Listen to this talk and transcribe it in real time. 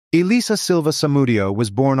Eliza Samudio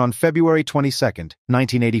was born on February 22,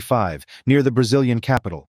 1985, near the Brazilian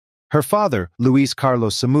capital. Her father, Luiz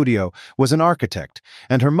Carlos Samudio, was an architect,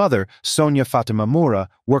 and her mother, Sonia Fatima Moura,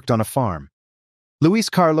 worked on a farm. Luiz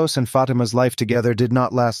Carlos and Fatima's life together did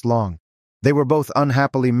not last long. They were both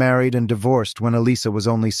unhappily married and divorced when Elisa was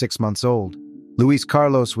only 6 months old. Luiz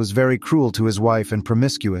Carlos was very cruel to his wife and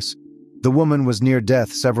promiscuous. The woman was near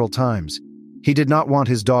death several times. He did not want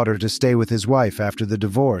his daughter to stay with his wife after the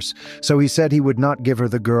divorce, so he said he would not give her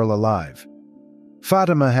the girl alive.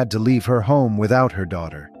 Fatima had to leave her home without her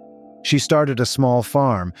daughter. She started a small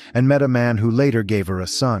farm and met a man who later gave her a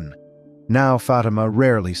son. Now Fatima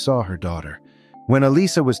rarely saw her daughter. When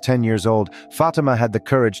Elisa was 10 years old, Fatima had the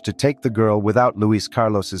courage to take the girl without Luiz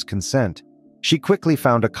Carlos's consent. She quickly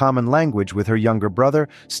found a common language with her younger brother,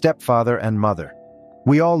 stepfather, and mother.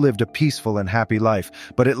 We all lived a peaceful and happy life,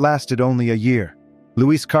 but it lasted only a year.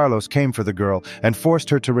 Luiz Carlos came for the girl and forced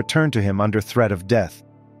her to return to him under threat of death.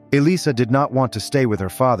 Elisa did not want to stay with her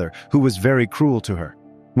father, who was very cruel to her.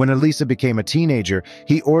 When Elisa became a teenager,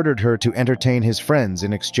 he ordered her to entertain his friends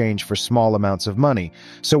in exchange for small amounts of money,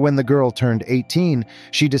 so when the girl turned 18,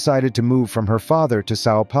 she decided to move from her father to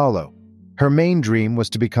São Paulo. Her main dream was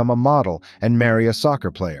to become a model and marry a soccer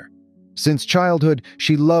player. Since childhood,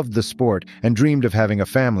 she loved the sport and dreamed of having a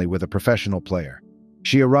family with a professional player.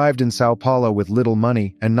 She arrived in São Paulo with little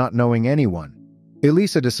money and not knowing anyone.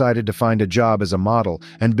 Elisa decided to find a job as a model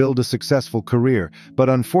and build a successful career, but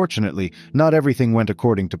unfortunately, not everything went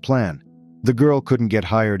according to plan. The girl couldn't get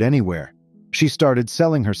hired anywhere. She started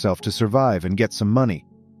selling herself to survive and get some money.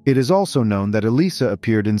 It is also known that Elisa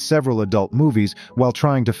appeared in several adult movies while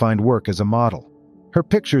trying to find work as a model. Her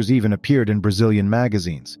pictures even appeared in Brazilian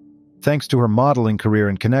magazines. Thanks to her modeling career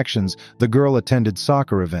and connections, the girl attended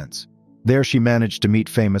soccer events. There she managed to meet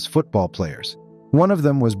famous football players. One of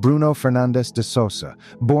them was Bruno Fernandes de Sousa,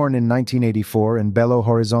 born in 1984 in Belo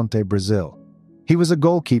Horizonte, Brazil. He was a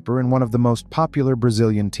goalkeeper in one of the most popular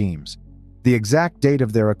Brazilian teams. The exact date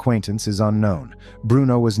of their acquaintance is unknown.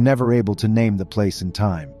 Bruno was never able to name the place and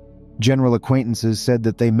time. General acquaintances said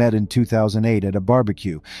that they met in 2008 at a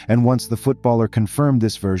barbecue, and once the footballer confirmed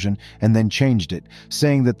this version and then changed it,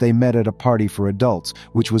 saying that they met at a party for adults,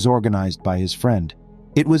 which was organized by his friend.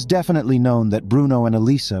 It was definitely known that Bruno and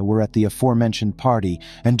Elisa were at the aforementioned party,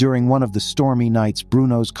 and during one of the stormy nights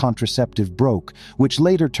Bruno's contraceptive broke, which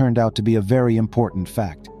later turned out to be a very important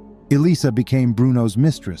fact. Elisa became Bruno's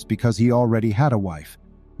mistress because he already had a wife.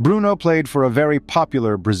 Bruno played for a very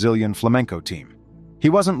popular Brazilian flamenco team. He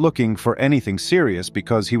wasn't looking for anything serious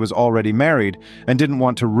because he was already married and didn't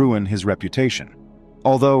want to ruin his reputation.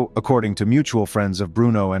 Although, according to mutual friends of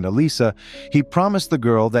Bruno and Elisa, he promised the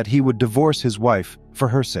girl that he would divorce his wife for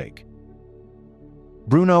her sake.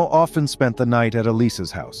 Bruno often spent the night at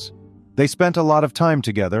Elisa's house. They spent a lot of time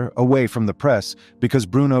together, away from the press, because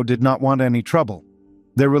Bruno did not want any trouble.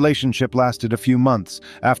 Their relationship lasted a few months,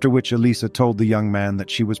 after which Elisa told the young man that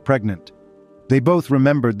she was pregnant. They both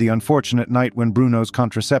remembered the unfortunate night when Bruno's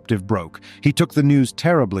contraceptive broke. He took the news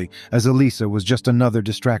terribly, as Elisa was just another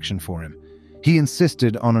distraction for him. He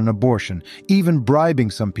insisted on an abortion, even bribing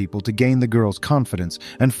some people to gain the girl's confidence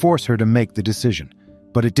and force her to make the decision.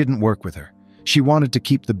 But it didn't work with her. She wanted to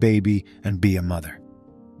keep the baby and be a mother.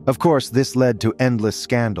 Of course, this led to endless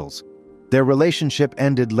scandals. Their relationship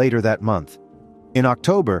ended later that month. In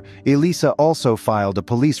October, Elisa also filed a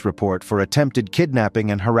police report for attempted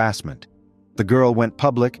kidnapping and harassment. The girl went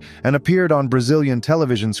public and appeared on Brazilian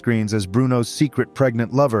television screens as Bruno's secret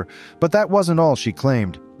pregnant lover, but that wasn't all she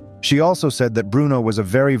claimed. She also said that Bruno was a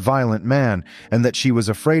very violent man and that she was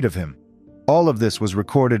afraid of him. All of this was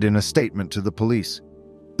recorded in a statement to the police.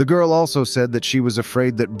 The girl also said that she was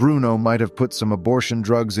afraid that Bruno might have put some abortion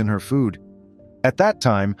drugs in her food. At that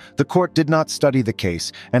time, the court did not study the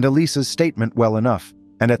case and Elisa's statement well enough,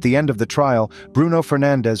 and at the end of the trial, Bruno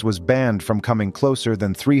Fernandes was banned from coming closer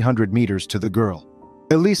than 300 meters to the girl.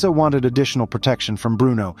 Elisa wanted additional protection from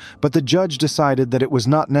Bruno, but the judge decided that it was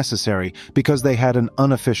not necessary because they had an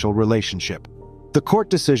unofficial relationship. The court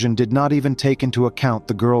decision did not even take into account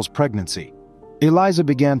the girl's pregnancy. Eliza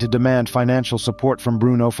began to demand financial support from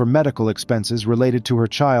Bruno for medical expenses related to her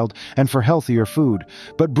child and for healthier food,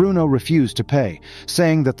 but Bruno refused to pay,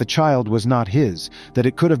 saying that the child was not his, that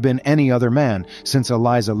it could have been any other man, since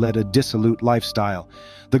Eliza led a dissolute lifestyle.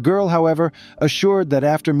 The girl, however, assured that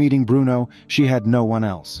after meeting Bruno, she had no one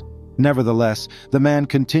else. Nevertheless, the man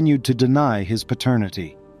continued to deny his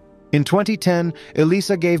paternity. In 2010,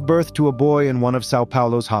 Elisa gave birth to a boy in one of São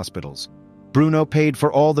Paulo's hospitals. Bruno paid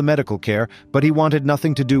for all the medical care, but he wanted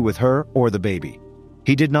nothing to do with her or the baby.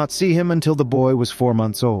 He did not see him until the boy was 4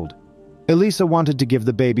 months old. Elisa wanted to give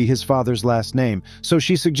the baby his father's last name, so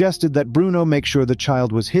she suggested that Bruno make sure the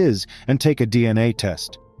child was his and take a DNA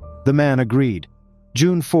test. The man agreed.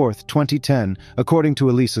 June 4, 2010, according to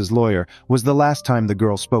Elisa's lawyer, was the last time the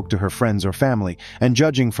girl spoke to her friends or family, and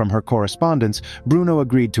judging from her correspondence, Bruno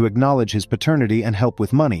agreed to acknowledge his paternity and help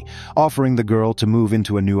with money, offering the girl to move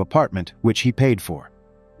into a new apartment, which he paid for.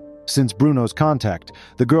 Since Bruno's contact,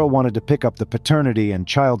 the girl wanted to pick up the paternity and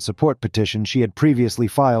child support petition she had previously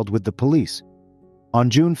filed with the police. On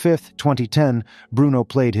June 5, 2010, Bruno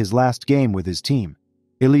played his last game with his team.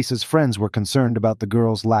 Elisa's friends were concerned about the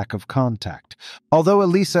girl's lack of contact. Although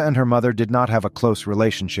Elisa and her mother did not have a close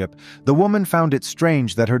relationship, the woman found it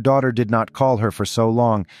strange that her daughter did not call her for so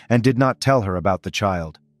long and did not tell her about the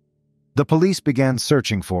child. The police began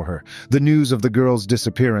searching for her. The news of the girl's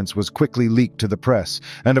disappearance was quickly leaked to the press,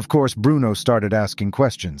 and of course Bruno started asking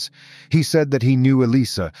questions. He said that he knew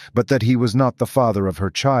Elisa, but that he was not the father of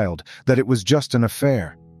her child, that it was just an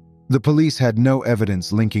affair. The police had no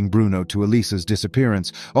evidence linking Bruno to Elisa's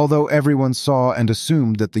disappearance, although everyone saw and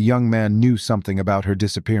assumed that the young man knew something about her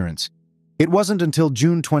disappearance. It wasn't until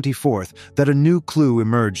June 24th that a new clue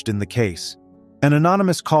emerged in the case. An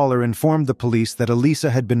anonymous caller informed the police that Elisa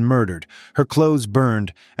had been murdered, her clothes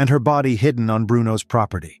burned, and her body hidden on Bruno's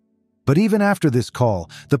property. But even after this call,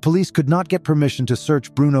 the police could not get permission to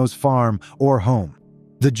search Bruno's farm or home.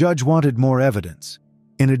 The judge wanted more evidence.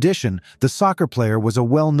 In addition, the soccer player was a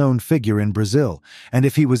well-known figure in Brazil, and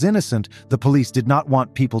if he was innocent, the police did not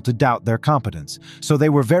want people to doubt their competence, so they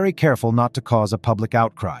were very careful not to cause a public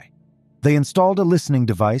outcry. They installed a listening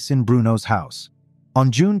device in Bruno's house.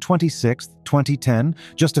 On June 26, 2010,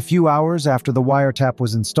 just a few hours after the wiretap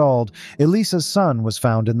was installed, Elisa's son was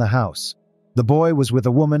found in the house. The boy was with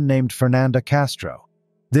a woman named Fernanda Castro.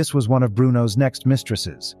 This was one of Bruno's next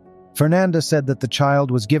mistresses. Fernanda said that the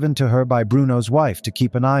child was given to her by Bruno's wife to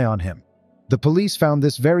keep an eye on him. The police found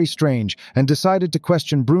this very strange and decided to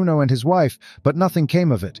question Bruno and his wife, but nothing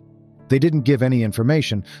came of it. They didn't give any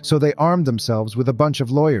information, so they armed themselves with a bunch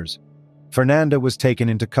of lawyers. Fernanda was taken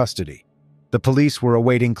into custody. The police were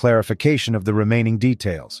awaiting clarification of the remaining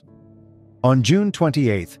details. On June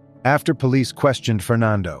 28th, after police questioned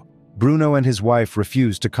Fernando, Bruno and his wife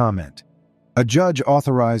refused to comment. A judge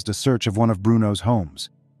authorized a search of one of Bruno's homes.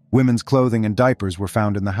 Women's clothing and diapers were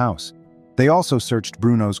found in the house. They also searched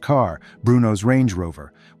Bruno's car, Bruno's Range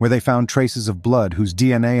Rover, where they found traces of blood whose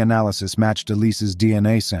DNA analysis matched Elisa's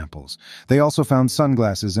DNA samples. They also found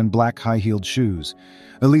sunglasses and black high-heeled shoes.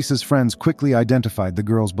 Elisa's friends quickly identified the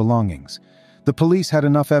girl's belongings. The police had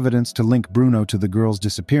enough evidence to link Bruno to the girl's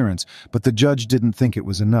disappearance, but the judge didn't think it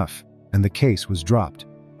was enough, and the case was dropped.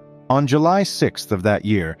 On July 6th of that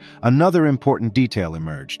year, another important detail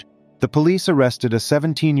emerged. The police arrested a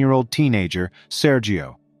 17-year-old teenager,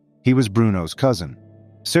 Sergio. He was Bruno's cousin.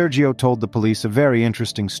 Sergio told the police a very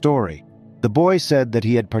interesting story. The boy said that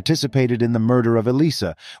he had participated in the murder of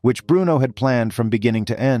Elisa, which Bruno had planned from beginning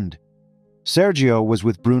to end. Sergio was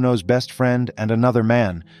with Bruno's best friend and another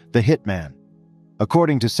man, the hitman.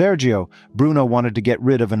 According to Sergio, Bruno wanted to get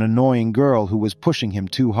rid of an annoying girl who was pushing him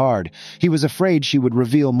too hard. He was afraid she would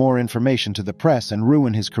reveal more information to the press and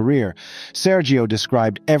ruin his career. Sergio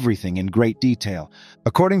described everything in great detail.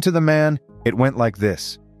 According to the man, it went like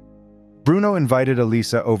this. Bruno invited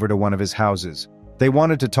Elisa over to one of his houses. They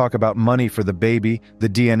wanted to talk about money for the baby, the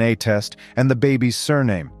DNA test, and the baby's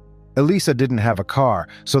surname. Elisa didn't have a car,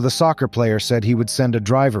 so the soccer player said he would send a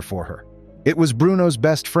driver for her. It was Bruno's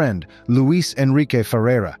best friend, Luis Enrique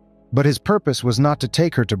Ferreira, but his purpose was not to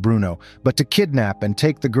take her to Bruno, but to kidnap and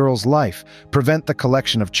take the girl's life, prevent the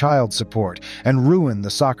collection of child support, and ruin the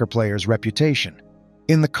soccer player's reputation.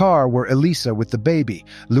 In the car were Elisa with the baby,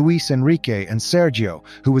 Luis Enrique, and Sergio,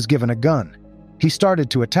 who was given a gun. He started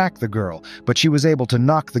to attack the girl, but she was able to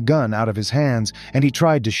knock the gun out of his hands, and he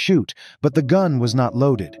tried to shoot, but the gun was not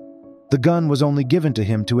loaded. The gun was only given to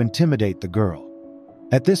him to intimidate the girl.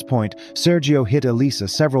 At this point, Sergio hit Elisa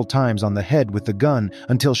several times on the head with the gun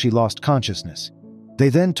until she lost consciousness. They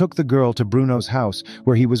then took the girl to Bruno's house,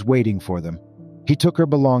 where he was waiting for them. He took her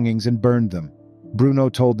belongings and burned them. Bruno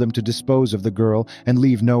told them to dispose of the girl and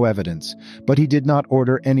leave no evidence, but he did not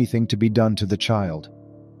order anything to be done to the child.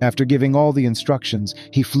 After giving all the instructions,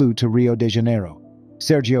 he flew to Rio de Janeiro.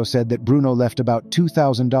 Sergio said that Bruno left about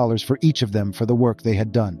 $2,000 for each of them for the work they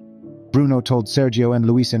had done. Bruno told Sergio and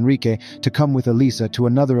Luis Enrique to come with Elisa to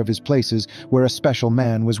another of his places where a special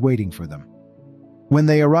man was waiting for them. When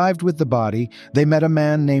they arrived with the body, they met a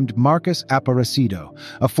man named Marcus Aparecido,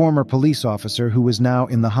 a former police officer who was now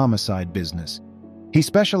in the homicide business. He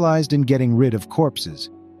specialized in getting rid of corpses.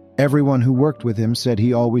 Everyone who worked with him said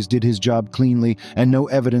he always did his job cleanly and no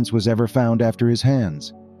evidence was ever found after his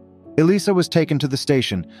hands. Elisa was taken to the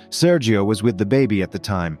station. Sergio was with the baby at the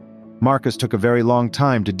time. Marcus took a very long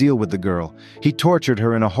time to deal with the girl. He tortured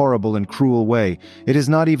her in a horrible and cruel way. It is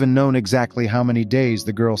not even known exactly how many days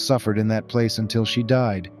the girl suffered in that place until she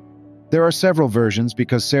died. There are several versions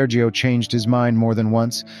because Sergio changed his mind more than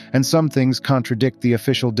once, and some things contradict the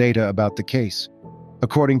official data about the case.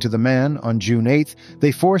 According to the man, on June 8th,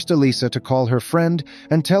 they forced Elisa to call her friend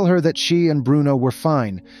and tell her that she and Bruno were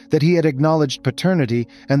fine, that he had acknowledged paternity,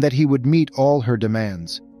 and that he would meet all her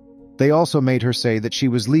demands. They also made her say that she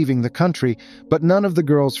was leaving the country, but none of the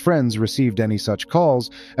girl's friends received any such calls,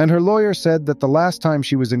 and her lawyer said that the last time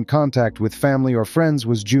she was in contact with family or friends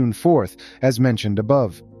was June 4th, as mentioned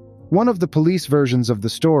above. One of the police versions of the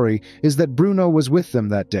story is that Bruno was with them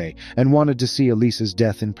that day and wanted to see Elisa's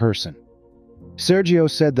death in person. Sergio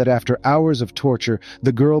said that after hours of torture,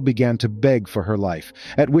 the girl began to beg for her life,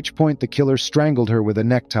 at which point the killer strangled her with a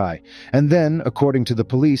necktie, and then, according to the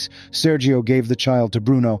police, Sergio gave the child to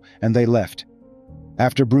Bruno and they left.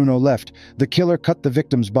 After Bruno left, the killer cut the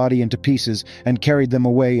victim's body into pieces and carried them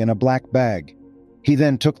away in a black bag. He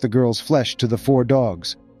then took the girl's flesh to the 4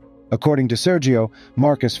 dogs. According to Sergio,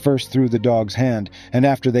 Marcus first threw the dog's hand, and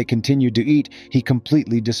after they continued to eat, he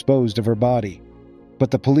completely disposed of her body. But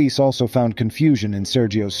the police also found confusion in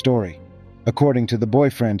Sergio's story. According to the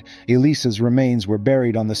boyfriend, Elisa's remains were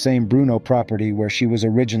buried on the same Bruno property where she was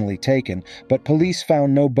originally taken, but police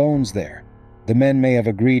found no bones there. The men may have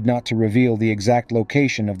agreed not to reveal the exact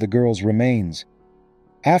location of the girl's remains.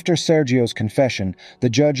 After Sergio's confession, the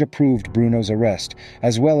judge approved Bruno's arrest,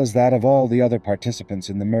 as well as that of all the other participants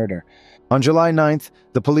in the murder. On July 9th,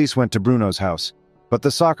 the police went to Bruno's house, but the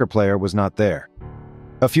soccer player was not there.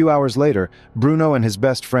 A few hours later, Bruno and his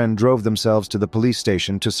best friend drove themselves to the police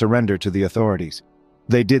station to surrender to the authorities.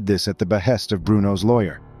 They did this at the behest of Bruno's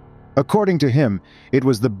lawyer. According to him, it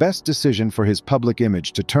was the best decision for his public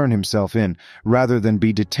image to turn himself in rather than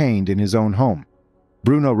be detained in his own home.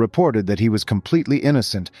 Bruno reported that he was completely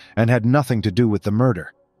innocent and had nothing to do with the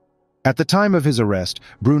murder. At the time of his arrest,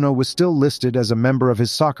 Bruno was still listed as a member of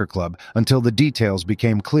his soccer club until the details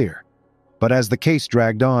became clear. But as the case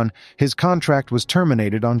dragged on, his contract was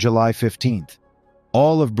terminated on July 15th.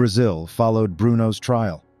 All of Brazil followed Bruno's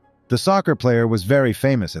trial. The soccer player was very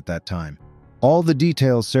famous at that time. All the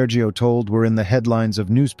details Sergio told were in the headlines of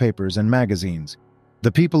newspapers and magazines.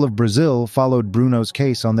 The people of Brazil followed Bruno's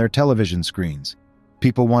case on their television screens.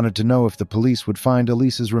 People wanted to know if the police would find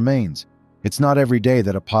Elisa's remains. It's not every day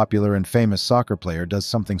that a popular and famous soccer player does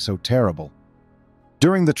something so terrible.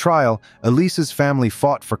 During the trial, Elisa's family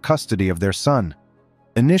fought for custody of their son.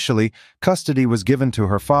 Initially, custody was given to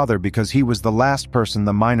her father because he was the last person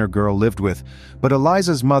the minor girl lived with, but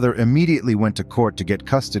Eliza's mother immediately went to court to get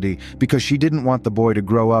custody because she didn't want the boy to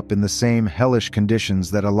grow up in the same hellish conditions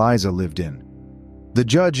that Eliza lived in. The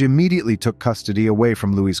judge immediately took custody away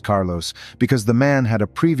from Luis Carlos because the man had a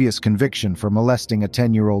previous conviction for molesting a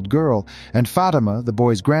 10-year-old girl, and Fatima, the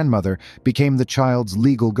boy's grandmother, became the child's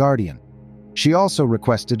legal guardian. She also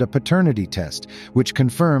requested a paternity test, which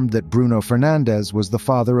confirmed that Bruno Fernandes was the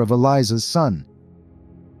father of Eliza's son.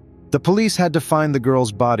 The police had to find the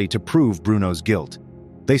girl's body to prove Bruno's guilt.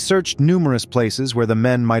 They searched numerous places where the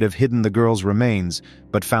men might have hidden the girl's remains,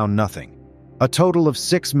 but found nothing. A total of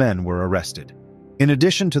 6 men were arrested. In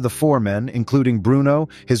addition to the 4 men, including Bruno,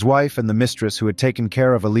 his wife, and the mistress who had taken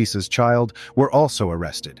care of Elisa's child, were also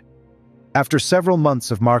arrested. After several months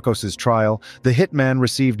of Marcos's trial, the hitman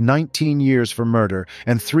received 19 years for murder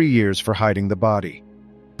and 3 years for hiding the body.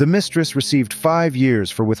 The mistress received 5 years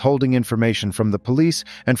for withholding information from the police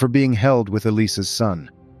and for being held with Elisa's son.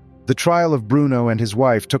 The trial of Bruno and his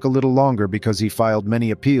wife took a little longer because he filed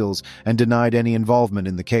many appeals and denied any involvement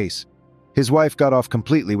in the case. His wife got off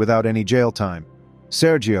completely without any jail time.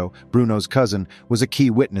 Sergio, Bruno's cousin, was a key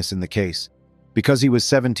witness in the case. Because he was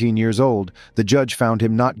 17 years old, the judge found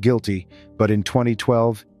him not guilty, but in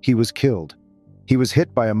 2012, he was killed. He was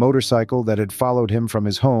hit by a motorcycle that had followed him from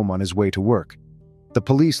his home on his way to work. The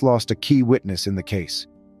police lost a key witness in the case.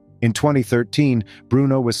 In 2013,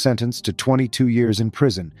 Bruno was sentenced to 22 years in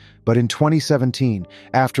prison, but in 2017,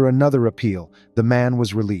 after another appeal, the man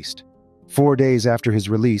was released. 4 days after his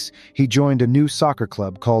release, he joined a new soccer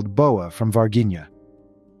club called Boa from Varginha.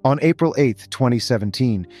 On April 8,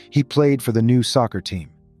 2017, he played for the new soccer team.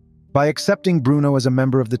 By accepting Bruno as a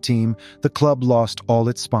member of the team, the club lost all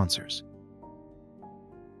its sponsors.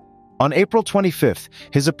 On April 25th,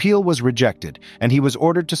 his appeal was rejected, and he was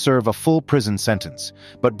ordered to serve a full prison sentence.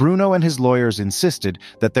 But Bruno and his lawyers insisted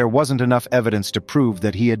that there wasn't enough evidence to prove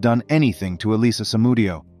that he had done anything to Eliza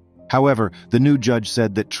Samudio. However, the new judge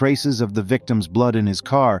said that traces of the victim's blood in his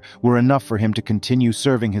car were enough for him to continue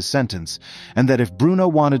serving his sentence, and that if Bruno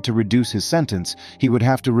wanted to reduce his sentence, he would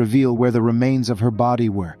have to reveal where the remains of her body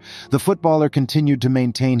were. The footballer continued to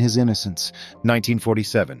maintain his innocence.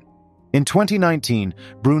 1947. In 2019,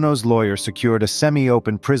 Bruno's lawyer secured a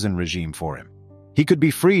semi-open prison regime for him. He could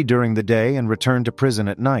be free during the day and return to prison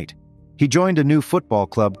at night. He joined a new football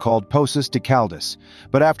club called Poços de Caldas,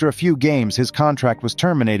 but after a few games his contract was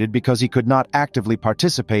terminated because he could not actively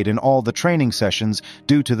participate in all the training sessions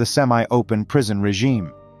due to the semi-open prison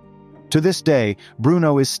regime. To this day,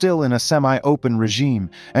 Bruno is still in a semi-open regime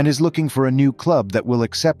and is looking for a new club that will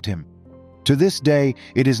accept him. To this day,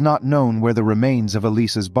 it is not known where the remains of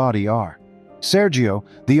Elisa's body are. Sergio,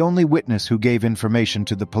 the only witness who gave information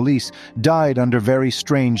to the police, died under very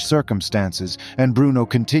strange circumstances, and Bruno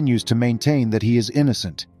continues to maintain that he is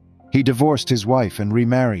innocent. He divorced his wife and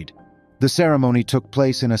remarried. The ceremony took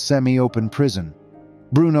place in a semi-open prison.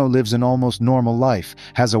 Bruno lives an almost normal life,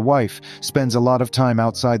 has a wife, spends a lot of time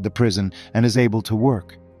outside the prison, and is able to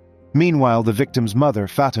work. Meanwhile, the victim's mother,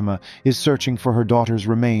 Fatima, is searching for her daughter's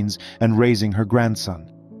remains and raising her grandson.